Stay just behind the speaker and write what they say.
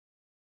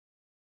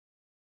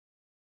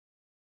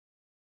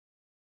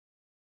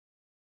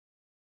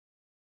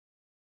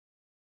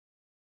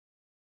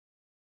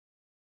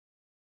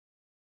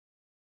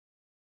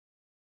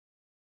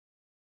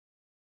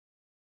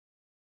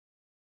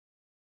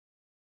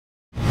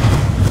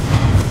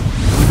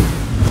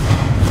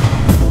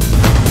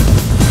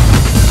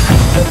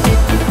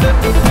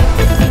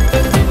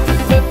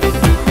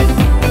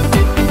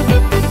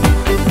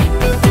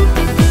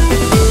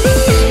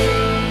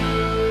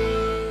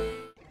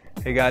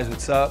Hey guys,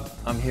 what's up?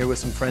 I'm here with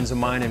some friends of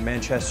mine in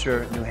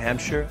Manchester, New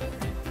Hampshire,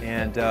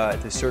 and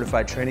at the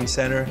Certified Training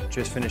Center.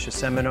 Just finished a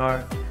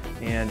seminar,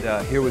 and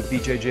here with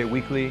BJJ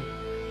Weekly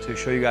to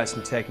show you guys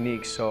some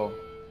techniques. So,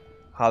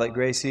 Ralek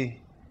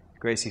Gracie,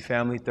 Gracie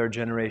family, third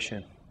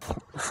generation.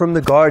 From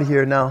the guard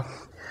here now,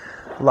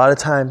 a lot of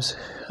times,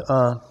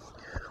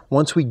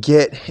 once we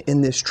get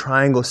in this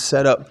triangle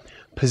setup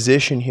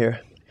position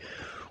here,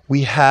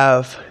 we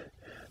have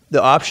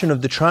the option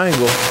of the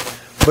triangle.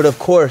 But of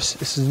course,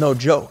 this is no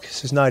joke.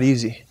 This is not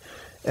easy.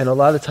 And a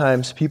lot of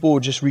times people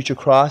will just reach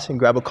across and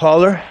grab a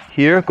collar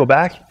here, go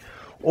back,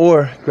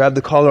 or grab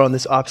the collar on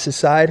this opposite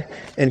side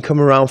and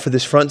come around for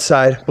this front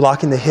side,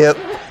 blocking the hip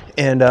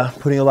and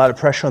putting a lot of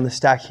pressure on the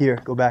stack here,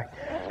 go back.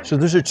 So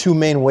those are two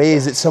main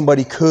ways that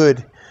somebody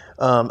could,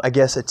 I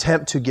guess,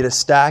 attempt to get a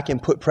stack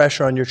and put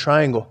pressure on your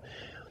triangle.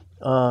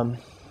 And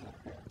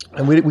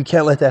we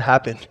can't let that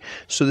happen.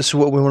 So this is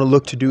what we want to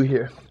look to do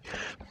here.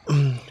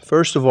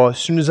 First of all, as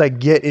soon as I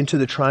get into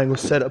the triangle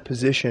setup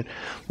position,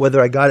 whether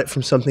I got it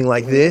from something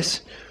like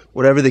this,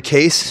 whatever the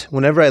case,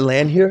 whenever I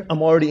land here,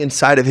 I'm already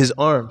inside of his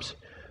arms.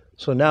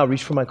 So now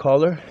reach for my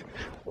collar.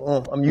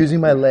 I'm using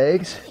my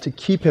legs to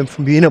keep him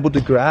from being able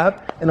to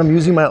grab, and I'm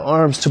using my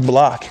arms to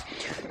block.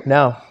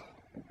 Now,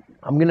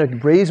 I'm going to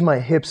raise my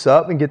hips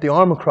up and get the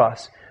arm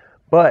across.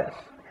 But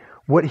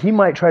what he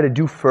might try to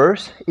do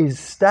first is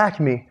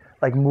stack me,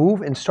 like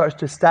move and starts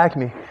to stack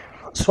me.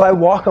 So I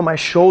walk on my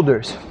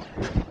shoulders,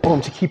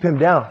 boom, to keep him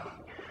down.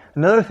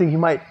 Another thing he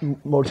might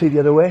rotate the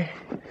other way.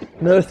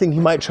 Another thing he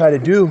might try to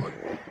do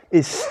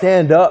is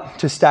stand up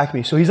to stack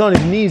me. So he's on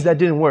his knees, that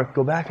didn't work.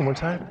 Go back one more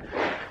time.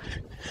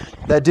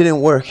 That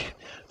didn't work.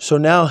 So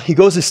now he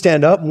goes to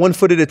stand up, 1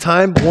 foot at a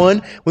time.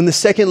 When the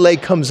second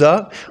leg comes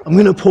up, I'm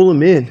gonna pull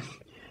him in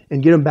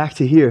and get him back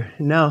to here.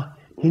 And now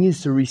he needs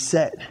to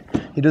reset.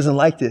 He doesn't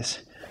like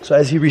this. So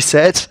as he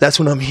resets, that's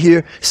when I'm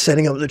here,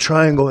 setting up the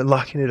triangle and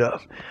locking it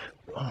up.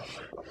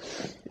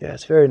 Yeah,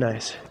 it's very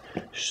nice.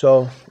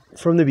 So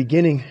from the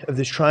beginning of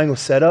this triangle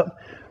setup,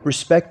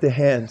 respect the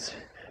hands.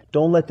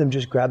 Don't let them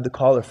just grab the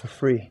collar for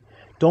free.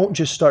 Don't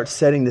just start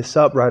setting this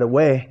up right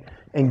away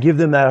and give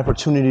them that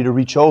opportunity to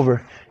reach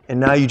over, and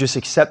now you just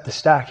accept the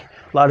stack.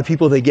 A lot of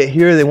people, they get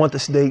here, they want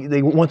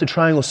the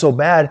triangle so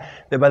bad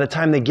that by the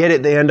time they get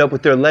it, they end up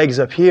with their legs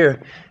up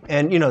here,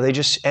 and they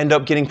just end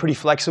up getting pretty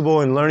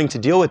flexible and learning to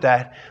deal with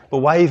that. But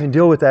why even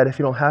deal with that if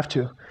you don't have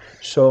to?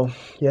 So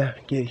yeah,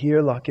 get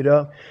here, lock it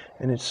up,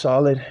 and it's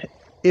solid.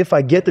 If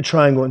I get the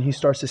triangle and he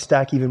starts to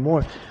stack even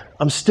more,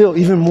 I'm still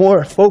even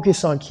more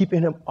focused on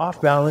keeping him off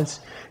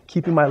balance,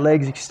 keeping my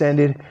legs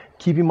extended,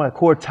 keeping my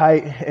core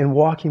tight, and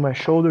walking my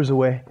shoulders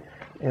away.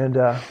 And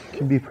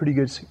can be a pretty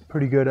good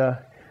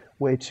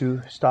way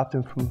to stop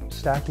them from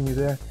stacking you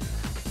there.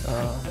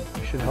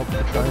 Should help with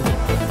the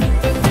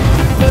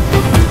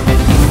triangle.